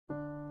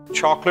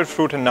chocolate,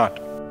 fruit and nut.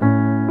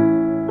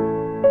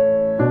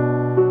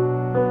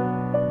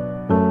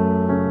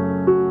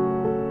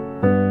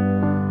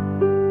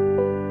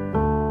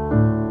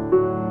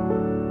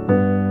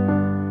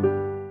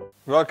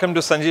 Welcome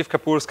to Sanjeev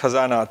Kapoor's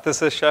Khazana.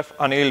 This is Chef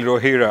Anil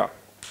Rohira.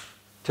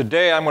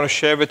 Today I'm going to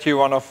share with you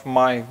one of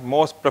my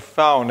most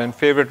profound and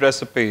favorite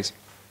recipes.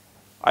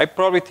 I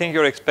probably think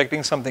you're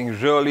expecting something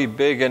really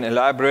big and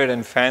elaborate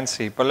and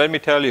fancy, but let me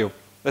tell you,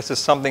 this is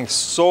something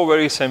so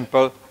very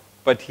simple,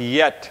 but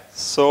yet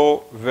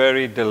so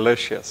very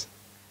delicious.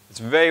 It's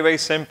very, very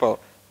simple.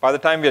 By the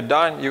time we're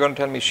done, you're going to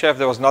tell me, Chef,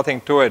 there was nothing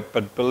to it,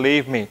 but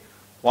believe me,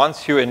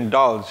 once you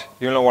indulge,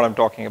 you'll know what I'm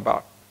talking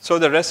about. So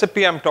the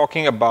recipe I'm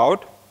talking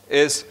about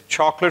is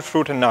chocolate,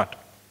 fruit and nut.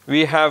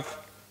 We have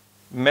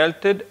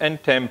melted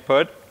and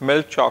tempered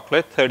milk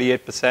chocolate,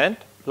 38%,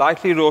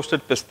 lightly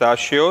roasted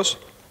pistachios,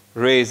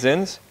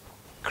 raisins,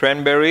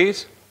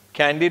 cranberries,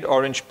 candied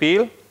orange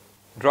peel,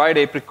 dried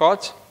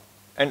apricots,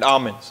 and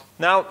almonds.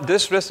 Now,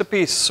 this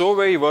recipe is so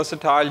very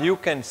versatile, you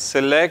can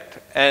select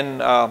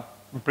and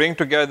bring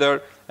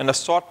together an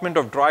assortment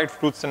of dried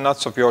fruits and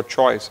nuts of your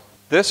choice.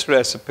 This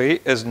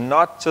recipe is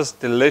not just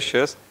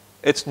delicious,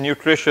 it's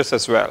nutritious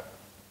as well.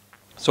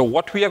 So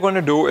what we are going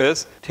to do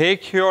is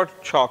take your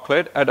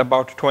chocolate at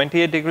about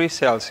 28 degrees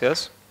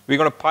Celsius. We're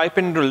going to pipe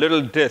it into a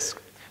little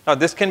disc. Now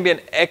this can be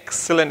an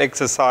excellent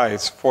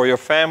exercise for your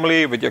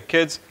family, with your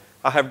kids.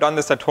 I have done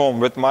this at home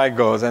with my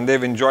girls and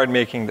they've enjoyed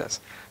making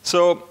this.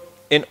 So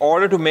in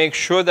order to make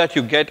sure that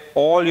you get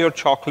all your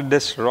chocolate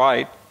discs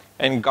right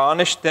and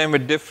garnish them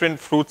with different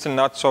fruits and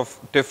nuts of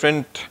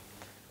different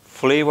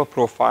flavor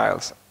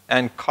profiles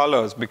and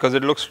colors, because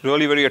it looks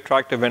really very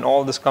attractive when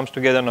all this comes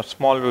together in a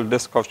small little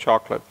disc of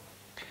chocolate.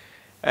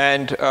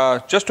 And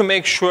just to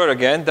make sure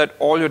again that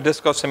all your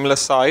discs are similar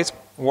size,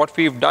 what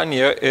we've done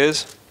here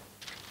is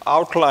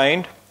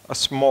outlined a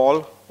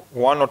small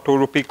 1 or 2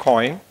 rupee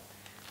coin,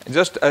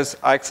 just as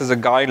acts as a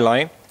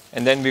guideline,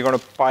 and then we're going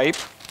to pipe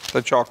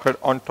the chocolate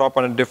on top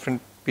on a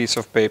different piece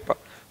of paper.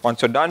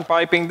 Once you're done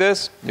piping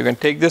this, you can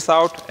take this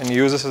out and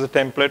use this as a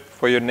template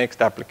for your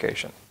next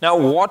application. Now,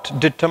 what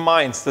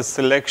determines the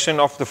selection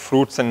of the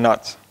fruits and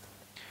nuts?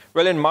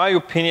 Well, in my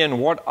opinion,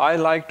 what I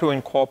like to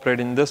incorporate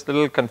in this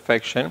little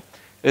confection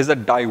is a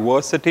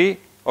diversity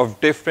of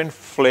different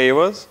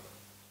flavors,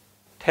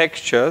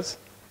 textures,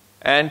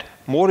 and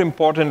more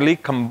importantly,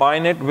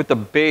 combine it with a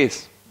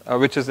base,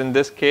 which is in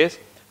this case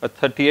a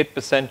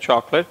 38%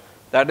 chocolate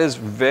that is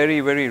very,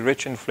 very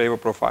rich in flavor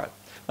profile.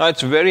 Now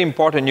it's very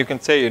important. You can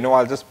say,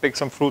 I'll just pick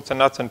some fruits and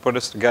nuts and put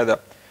this together.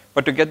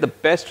 But to get the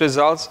best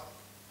results,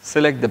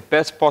 select the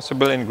best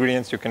possible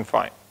ingredients you can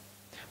find.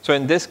 So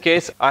in this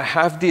case, I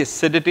have the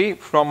acidity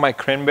from my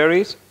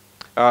cranberries,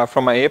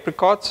 from my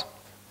apricots,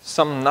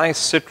 some nice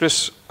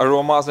citrus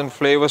aromas and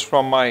flavors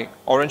from my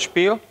orange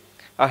peel.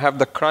 I have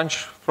the crunch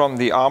from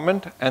the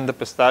almond and the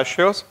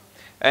pistachios,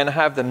 and I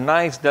have the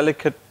nice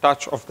delicate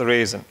touch of the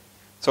raisin.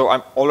 So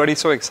I'm already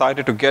so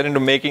excited to get into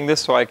making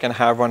this so I can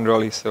have one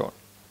really soon.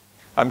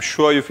 I'm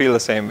sure you feel the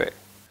same way.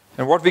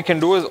 And what we can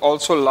do is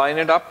also line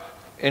it up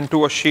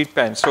into a sheet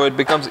pan so it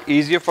becomes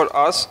easier for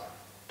us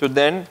to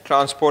then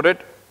transport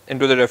it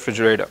into the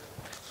refrigerator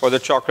for the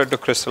chocolate to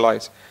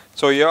crystallize.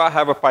 So here I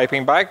have a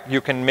piping bag.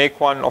 You can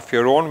make one of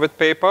your own with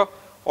paper,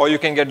 or you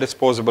can get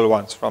disposable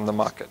ones from the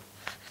market.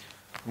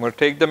 I'm going to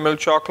take the milk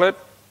chocolate,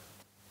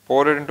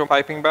 pour it into a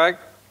piping bag.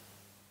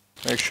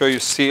 Make sure you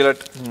seal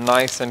it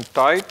nice and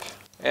tight.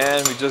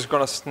 And we're just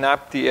going to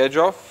snap the edge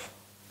off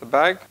the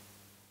bag.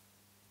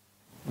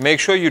 Make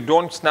sure you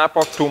don't snap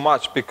off too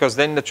much, because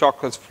then the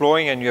chocolate's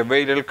flowing and you have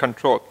very little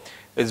control.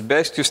 It's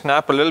best you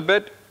snap a little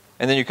bit,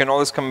 and then you can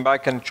always come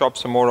back and chop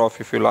some more off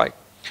if you like.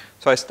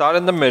 So I start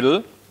in the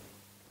middle,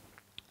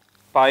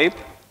 pipe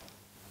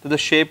to the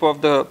shape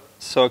of the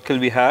circle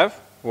we have.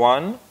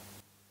 1,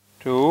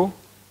 2,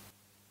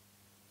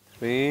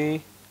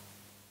 3,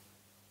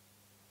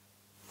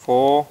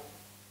 4,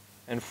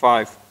 and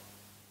 5.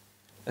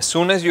 As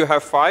soon as you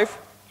have 5,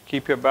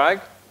 keep your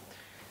bag.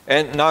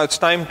 And now it's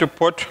time to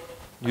put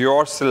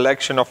your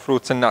selection of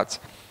fruits and nuts.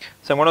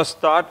 So I'm going to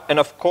start, and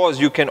of course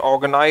you can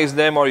organize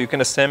them or you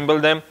can assemble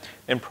them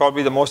in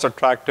probably the most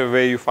attractive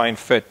way you find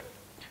fit.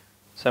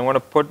 So I'm going to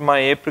put my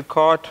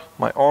apricot,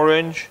 my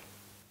orange,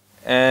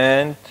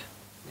 and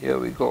here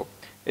we go.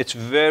 It's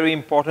very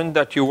important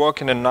that you work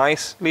in a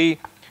nicely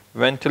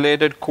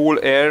ventilated, cool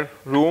air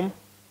room.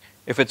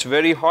 If it's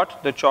very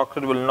hot, the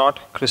chocolate will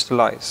not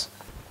crystallize.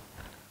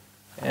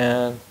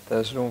 And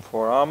there's room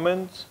for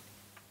almonds.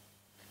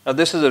 Now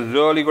this is a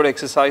really good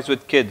exercise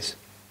with kids.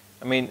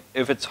 I mean,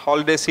 if it's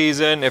holiday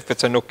season, if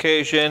it's an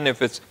occasion,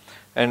 if it's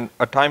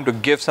a time to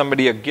give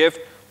somebody a gift,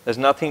 there's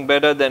nothing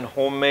better than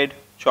homemade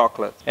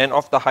chocolate, and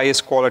of the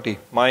highest quality,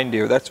 mind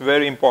you. That's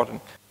very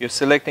important. You're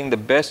selecting the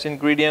best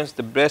ingredients,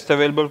 the best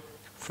available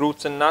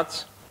fruits and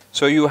nuts,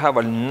 so you have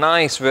a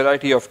nice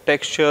variety of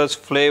textures,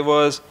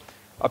 flavors,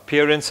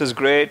 appearance is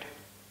great,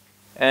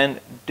 and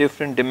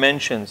different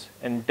dimensions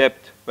and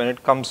depth when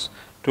it comes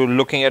to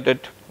looking at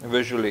it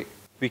visually.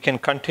 We can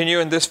continue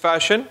in this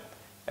fashion,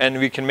 and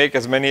we can make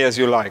as many as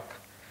you like.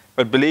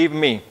 But believe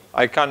me,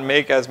 I can't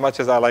make as much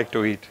as I like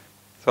to eat.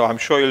 So I'm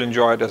sure you'll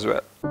enjoy it as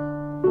well.